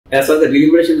As far as the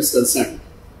delimitation is concerned,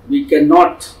 we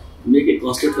cannot make a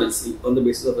constituency on the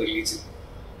basis of religion,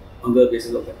 on the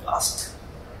basis of the caste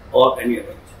or any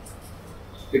other.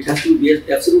 It has to be based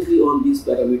absolutely on these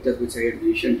parameters which I had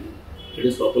mentioned. It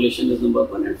is population is number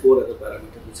one and 4 other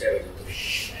parameters which I have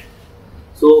mentioned.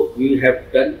 So we have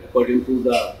done according to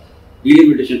the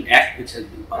Delimitation Act which has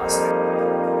been passed.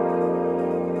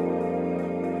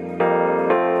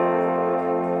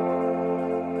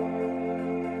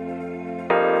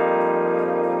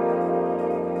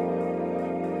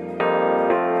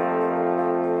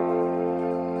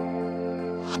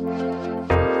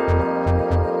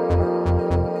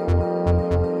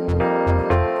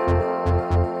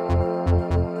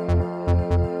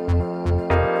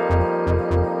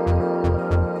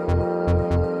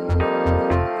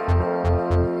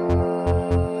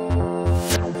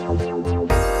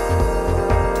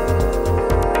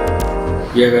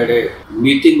 We have had a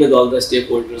meeting with all the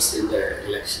stakeholders in the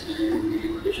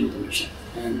Election Commission,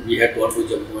 and we had gone to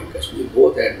Jammu and Kashmir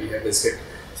both, and we have visited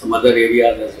some other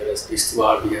areas as well as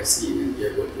Kishtwar we have seen, and we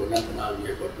have gone to Anantnag, we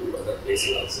have gone to other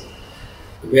places also,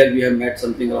 where we have met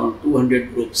something around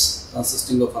 200 groups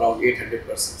consisting of around 800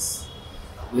 persons.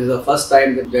 This is the first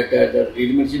time that the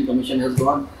Delimitation Commission has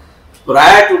gone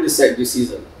prior to this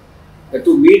decision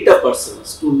to meet the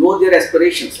persons, to know their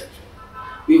aspirations.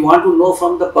 We want to know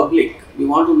from the public, we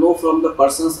want to know from the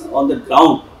persons on the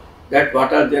ground that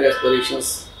what are their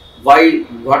aspirations, why,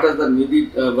 what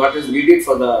is needed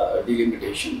for the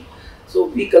delimitation. So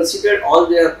we considered all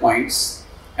their points,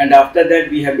 and after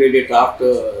that we have made a draft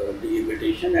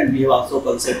delimitation, and we have also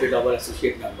consulted our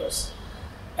associate members,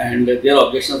 and their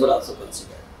objections were also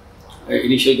considered.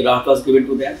 Initial draft was given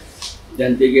to them,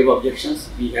 then they gave objections,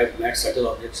 we have met certain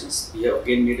objections, we have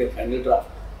again made a final draft,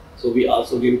 so we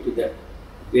also gave it to them.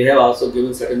 They have also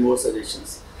given certain more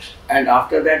suggestions, and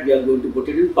after that we are going to put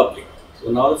it in public.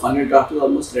 So now the final draft is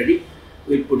almost ready.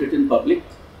 We will put it in public,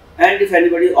 and if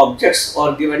anybody objects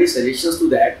or give any suggestions to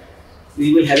that,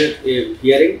 we will have a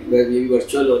hearing, where maybe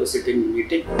virtual or a sitting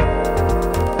meeting.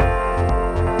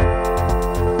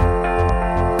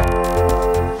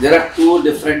 There are two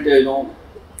different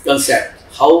concepts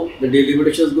how the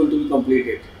delimitation is going to be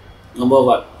completed. Number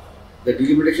one, the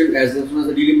delimitation, as soon as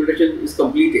the delimitation is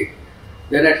completed,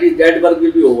 then at least that work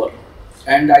will be over.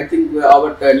 And I think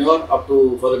our tenure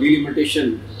for the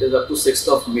delimitation is up to 6th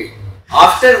of May.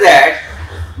 After that,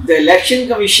 the Election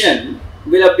Commission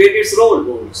will update its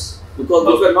rules, because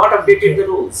those were not updated the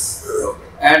rules.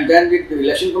 And then the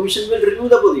Election Commission will review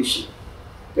the position,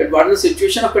 that what is the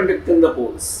situation of conducting the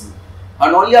polls.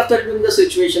 And only after reviewing the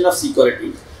situation of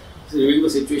security, reviewing the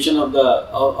situation of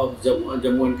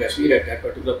Jammu and Kashmir at that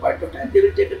particular point of time, they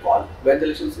will take a call when the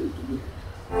elections will be.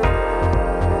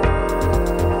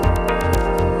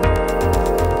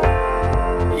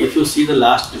 If you see the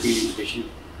last Delimitation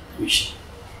Commission,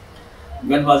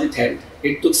 when was it held?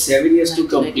 It took 7 years to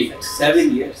complete.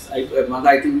 7 years. I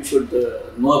think you should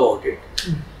know about it.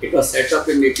 It was set up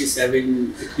in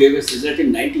 87. It gave its result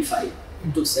in 95.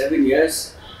 It took 7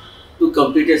 years to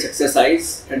complete its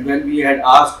exercise. And when we had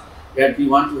asked that we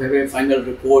want to have a final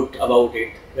report about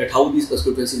it, that how these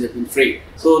constituencies have been framed,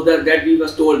 so that we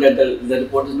was told that the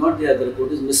report is not there. The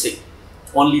report is missing.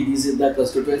 Only these are the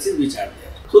constituencies which are there.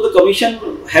 So the commission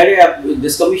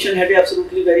had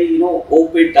absolutely very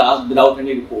open task without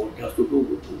any report has to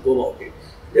go about it.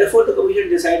 Therefore, the commission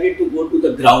decided to go to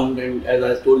the ground, and as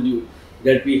I told you,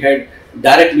 that we had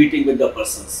direct meeting with the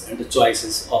persons and the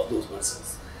choices of those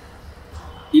persons.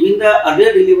 Even the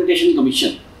earlier Delimitation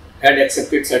Commission had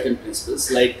accepted certain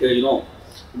principles, like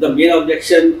the main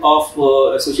objection of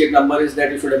associate member is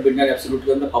that it should have been done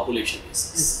absolutely on the population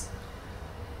basis.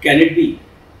 Can it be?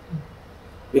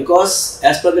 Because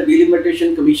as per the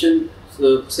Delimitation Commission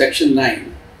section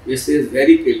 9, it says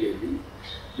very clearly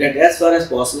that as far as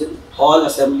possible, all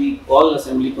assembly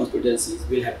constituencies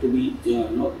will have to be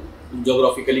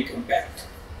geographically compact.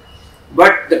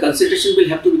 But the consideration will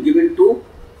have to be given to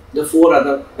the 4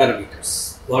 other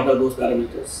parameters. What are those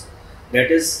parameters? That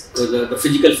is the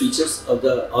physical features of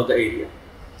the area,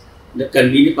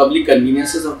 the public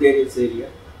conveniences of the area,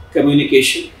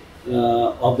 communication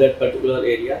of that particular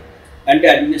area, and the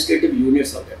administrative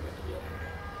units of that particular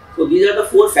area. So these are the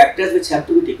 4 factors which have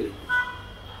to be taken into account.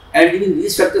 And even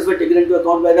these factors were taken into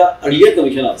account by the earlier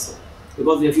commission also.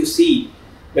 Because if you see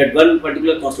that one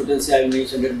particular constituency I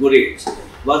mentioned at Gurej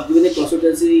was given a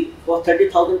constituency for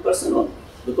 30,000 persons only.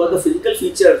 Because the physical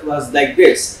feature was like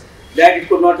this, that it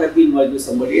could not have been merged with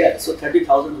somebody else. So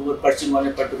 30,000 who were perching on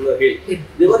a particular hill,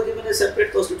 they were given a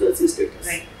separate constituency status.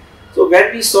 Right. So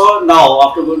when we saw now,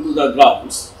 after going to the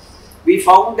grounds, we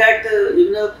found that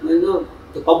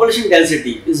the population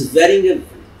density is varying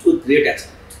to a great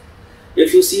extent.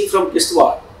 If you see from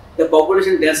Kishtwar, the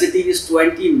population density is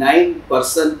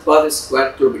 29% per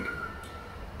square kilometer.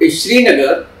 In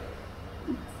Srinagar,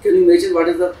 can you imagine what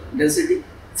is the density?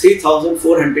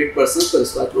 3,400 persons per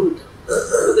square kilometer.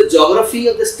 So the geography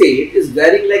of the state is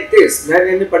varying like this. When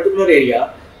in a particular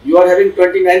area, you are having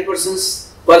 29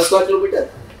 persons per square kilometer.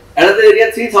 Another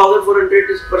area,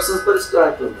 3,400 persons per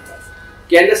square kilometer.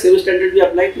 Can the same standard be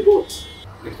applied to both?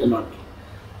 It cannot be.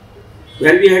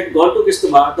 When we had gone to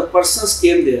Kishtwar, the persons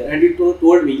came there and he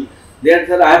told me that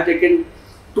I have taken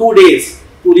 2 days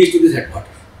to reach to this headquarters.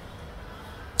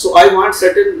 So I want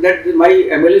certain that my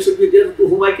MLA should be there to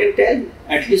whom I can tell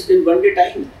at least in 1 day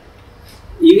time.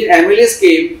 Even MLAs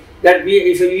came that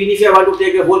even if I want to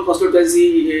take a whole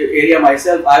constituency area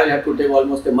myself, I will have to take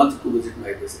almost a month to visit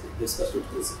this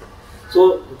constituency.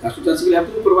 So the constituency will have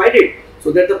to be provided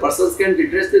so that the persons can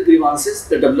redress the grievances,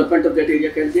 the development of that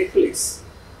area can take place.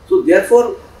 So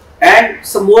therefore, and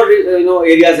some more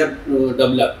areas have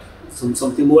developed,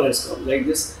 something more has come like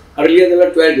this. Earlier there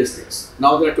were 12 districts,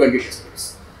 now there are 20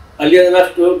 districts. Earlier there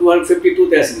were 252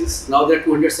 tehsils, now there are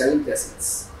 207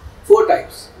 tehsils, 4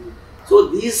 times. So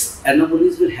these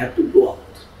anomalies will have to go out,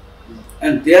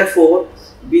 and therefore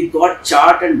we got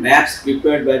chart and maps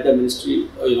prepared by the Ministry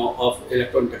of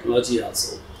Electronic Technology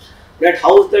also, that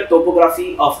how is the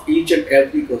topography of each and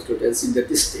every constituency in the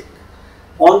district.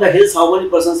 On the hills how many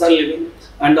persons are living,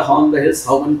 and on the hills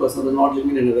how many persons are not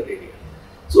living in another area.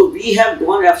 So we have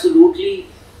gone absolutely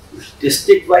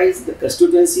district wise, the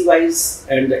constituency wise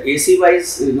and the AC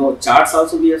wise, charts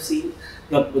also we have seen.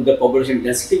 The population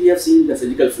density we have seen, the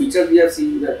physical features we have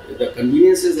seen, the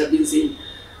conveniences have been seen,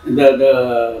 the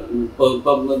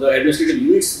administrative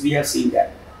units we have seen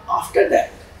that. After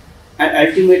that, and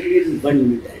ultimately it is one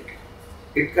unit territory.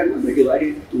 It cannot be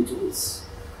divided into 2 zones.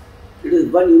 It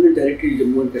is one unit territory,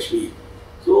 Jammu and Kashmir.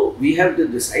 So we have to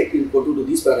decide in according to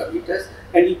these parameters,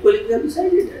 and equally we have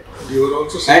decided that. You were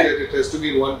also saying that it has to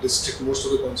be in one district, most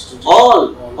of the constituencies.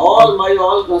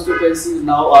 All constituencies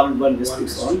now are in one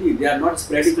district only. They are not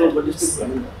spreading from one district to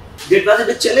another. That was a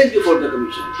big challenge before the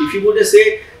commission. If you would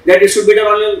say that it should be done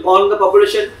only on the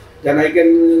population, then I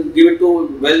can give it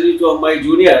to my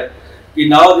junior.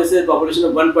 Now this is a population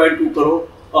of 1.2 crore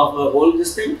of whole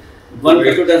this thing. One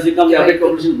constituency comes, average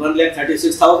population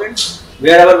 1,36,000.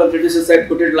 Wherever 136 said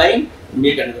put it line,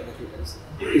 make another constituency.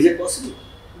 Is it possible?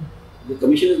 The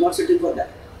commission is not sitting for that.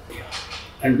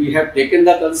 And we have taken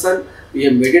the concern, we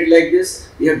have made it like this,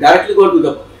 we have directly gone to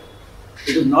the public.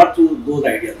 It is not through those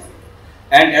ideas.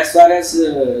 And as far as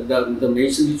the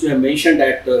nation which you have mentioned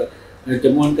that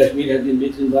Jammu and Kashmir has been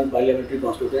mixed in one parliamentary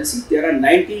constituency, there are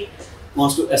 90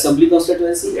 assembly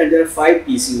constituency and there are 5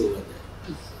 PC over there.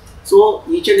 So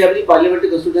each and every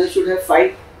parliamentary constituency should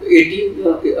have 18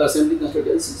 assembly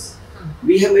constituencies.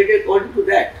 We have made it according to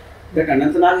that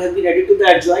Anantnag has been added to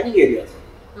the adjoining areas.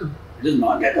 It is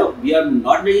not that we are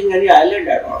not making any island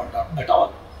at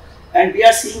all. And we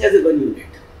are seeing as a one unit.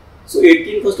 So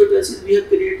 18 constituencies we have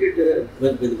created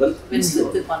with one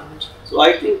parliament. So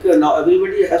I think now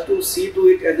everybody has to see to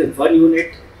it as a one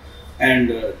unit, and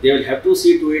they will have to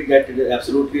see to it that it is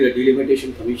absolutely the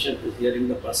Delimitation Commission is hearing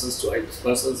the person's choice,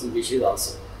 person's wishes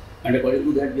also. And according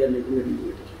to that we are making a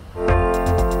delimitation.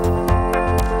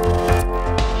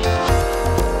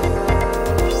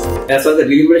 As far as the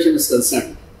delimitation is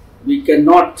concerned, we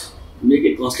cannot make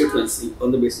a constituency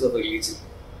on the basis of religion,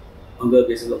 on the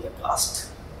basis of the caste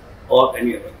or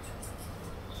any other.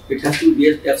 It has to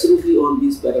be based absolutely on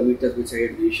these parameters which I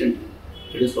had mentioned.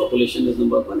 It is population is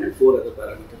number 1 and 4 other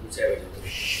parameters which I have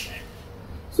mentioned.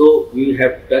 So we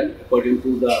have done according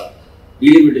to the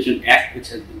Delimitation Act which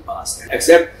has been passed.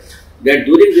 Except that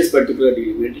during this particular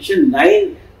delimitation,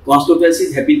 9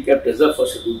 constituencies have been kept reserved for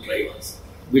scheduled tribes,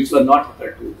 which were not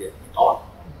occurred to there at all.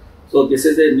 So this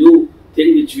is a new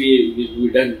thing which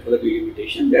we done for the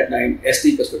delimitation, that 9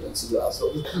 ST constituencies were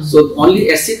also. So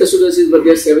only SC constituencies were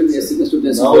there, 7 SC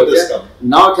constituencies were there.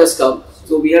 Now it has come.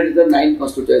 So we have the 9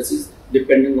 constituencies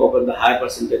depending upon the higher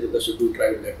percentage of the scheduled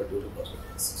tribe in that particular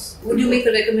constituencies. Would you make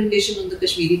a recommendation on the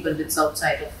Kashmiri Pandits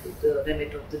outside of the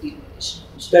remit of the Delimitation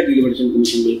Commission? That Delimitation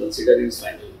Commission will consider in its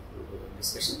final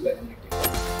discussion.